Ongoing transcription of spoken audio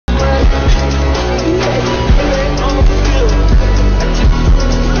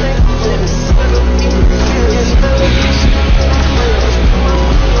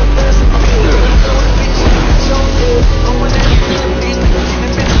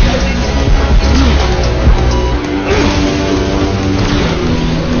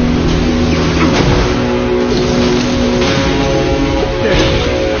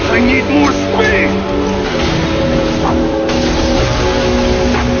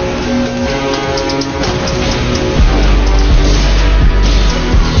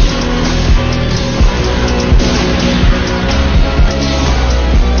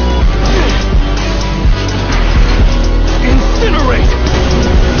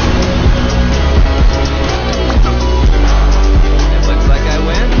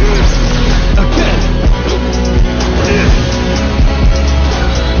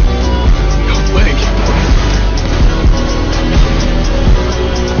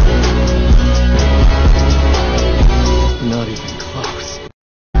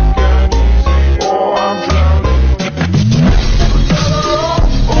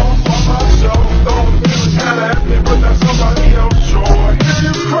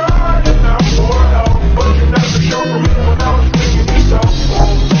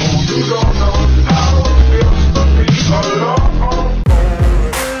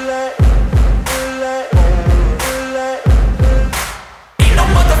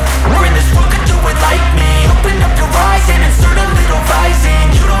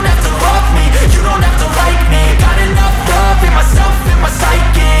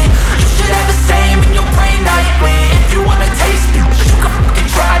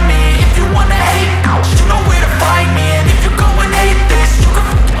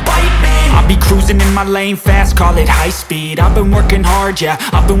my lane fast, call it high speed. I've been working hard, yeah,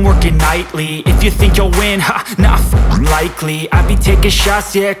 I've been working nightly. If you think you'll win, ha, nah, likely. I be taking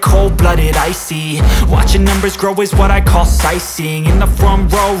shots, yeah, cold-blooded, icy. Watching numbers grow is what I call sightseeing. In the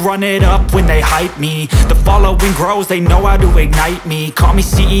front row, run it up when they hype me. The following grows, they know how to ignite me. Call me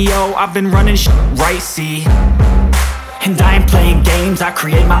CEO, I've been running shit right, see. And I ain't playing games, I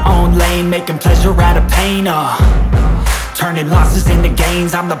create my own lane, making pleasure out of pain, turning losses into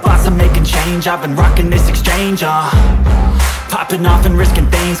gains. I'm the boss, I'm making change. I've been rocking this exchange, popping off and risking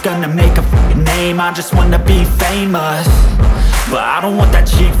things. Gonna make a f***ing name. I just wanna be famous, but I don't want that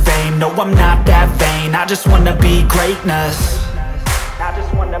cheap fame. No, I'm not that vain. I just wanna be greatness. I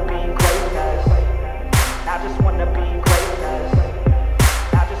just wanna be greatness. I just wanna be greatness.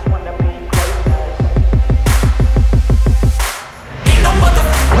 I just wanna be greatness. Ain't no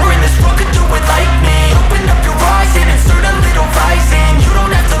motherfucker in this world could do it like me. Open up your eyes and insert a little rising. You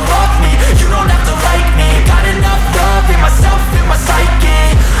don't have to love me, you don't have to like me. Got enough love in myself, in my psyche.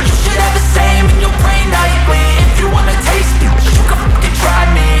 You should have the same in your brain nightly. If you wanna taste me, you can fucking try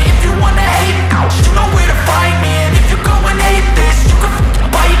me. If you wanna hate me, you know where to find me. And if you go and hate this, you can fucking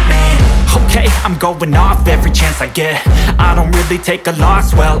bite me. Okay, I'm going off every chance I get. I don't really take a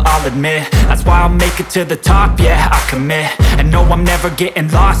loss, well, I'll admit. That's why I'll make it to the top, yeah, I commit. And no, I'm never getting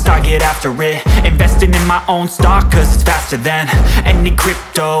lost, I get after it. Investing in my own stock, cause it's faster than any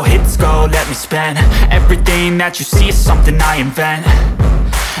crypto hits go, let me spend. Everything that you see is something I invent,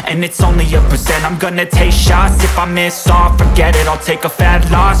 and it's only a percent. I'm gonna take shots, if I miss all, forget it. I'll take a fat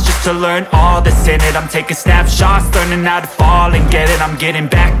loss just to learn all that's in it. I'm taking snapshots, learning how to fall and get it. I'm getting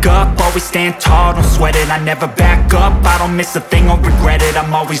back up, always stand tall, don't sweat it. I never back up, I don't miss a thing or regret it.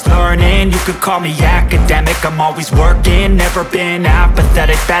 I'm always learning, you could call me academic. I'm always working, never been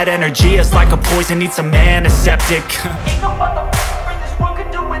apathetic. Bad energy is like a poison, needs some antiseptic. Ain't no motherfucker in this world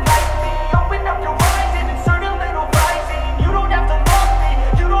could do it like me. Open up your eyes and insert a little rising. You don't have to love me,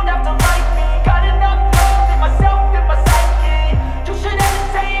 you don't have to like me. Got enough love in myself, in my psyche. You should have the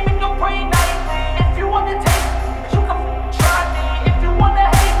same in your brain nightly. If you wanna taste me, you can f***ing try me. If you wanna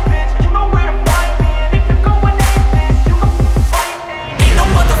hate, bitch, you know where to find me. And if you go and hate this, you can f***ing fight me. Ain't no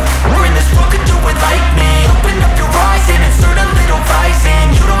motherfucker in this world could do it like me. Open up your eyes and insert a little rising.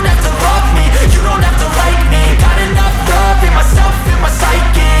 You don't have to love me, you don't have to like me. Got enough love in myself, in my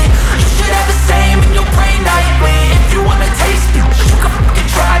psyche. You should have the same in your brain nightly. If you wanna taste me, you can fucking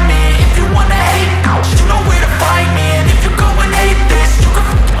try me. If you wanna hate, you know where to find me. And if you go and hate this, you can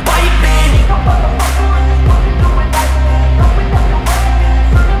fucking bite me. Ain't no motherfucker in this world can do it like me. Open up your eyes and insert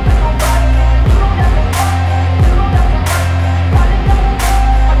a little rising. You don't have to love me, you don't have to like me. Got enough love.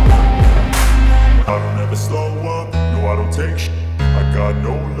 I don't ever slow up, no I don't take shit. I got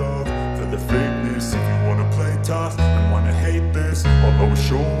no love for the fakeness. If you wanna play tough and wanna hate this, I'll always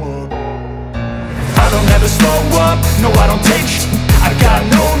show up. I don't ever slow up, no I don't take shit. I got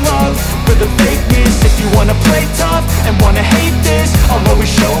no love for the fakeness. If you wanna play tough and wanna hate this, I'll always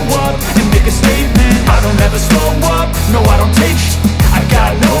show up and make a statement. I don't ever slow up, no I don't take shit. I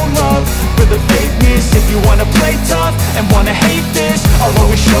got no love for the fakeness. If you wanna play tough and wanna hate this, I'll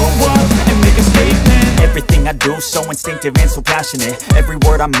always show up and make a statement. Everything I do so instinctive and so passionate. Every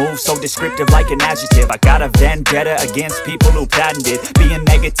word I move so descriptive like an adjective. I got a vendetta against people who patented being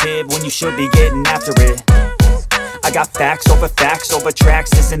negative when you should be getting after it. I got facts over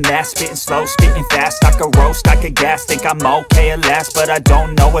tracks, this and that. Spitting slow, spitting fast, I could roast, I could gas. Think I'm okay at last, but I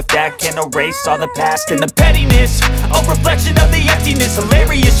don't know if that can erase all the past. And the pettiness, a reflection of the emptiness.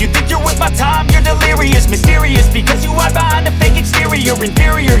 Hilarious, you think you're with my time, you're delirious. Mysterious, because you hide behind a fake exterior.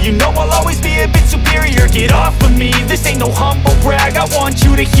 Inferior, you know I'll always be a bit superior. Get off of me, this ain't no humble brag. I want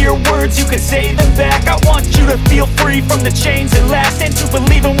you to hear words, you can say them back. I want you to feel free from the chains that last, and to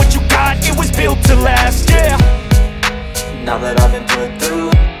believe in what you got, it was built to last, yeah. Now that I've been put through,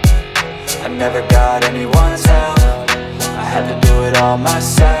 I never got anyone's help. I had to do it all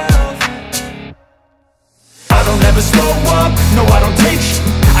myself. I don't ever slow up, no I don't take shit.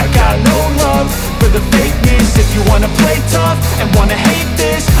 I got no love for the fakeness. If you wanna play tough and wanna hate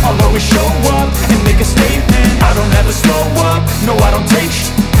this, I'll always show up and make a statement. I don't ever slow up, no I don't take shit.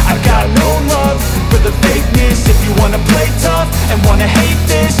 I got no love for the fakeness. If you wanna play tough and wanna hate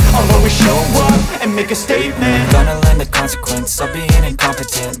this, I'll always show up and make a statement. Gonna learn the consequence of being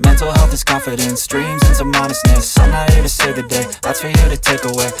incompetent. Mental health is this confidence, dreams and some honestness. I'm not here to save the day, that's for you to take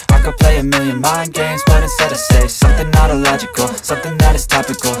away. I could play a million mind games, but instead I say something not illogical, something that is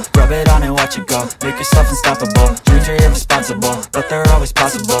topical. Rub it on and watch it go, make yourself unstoppable. Dreams are irresponsible, but they're always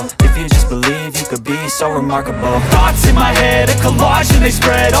possible. If you just believe, you could be so remarkable. Thoughts in my head, a collage and they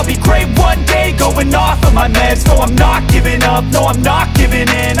spread. I'll be great one day, going off of my meds. No, I'm not giving up, no, I'm not giving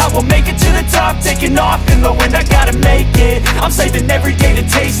in. I will make it to the top, taking off in the wind. I gotta make it, I'm saving every day to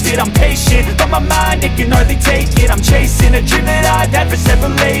taste it. I'm patient, but my mind, it can hardly take it. I'm chasing a dream that I've had for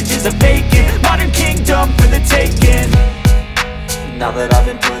several ages. A vacant, modern kingdom for the taking. Now that I've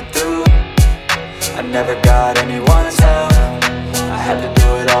been put through, I never got anyone's help. I had to do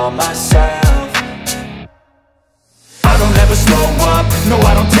it all myself. I don't ever slow up, no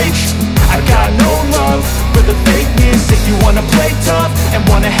I don't take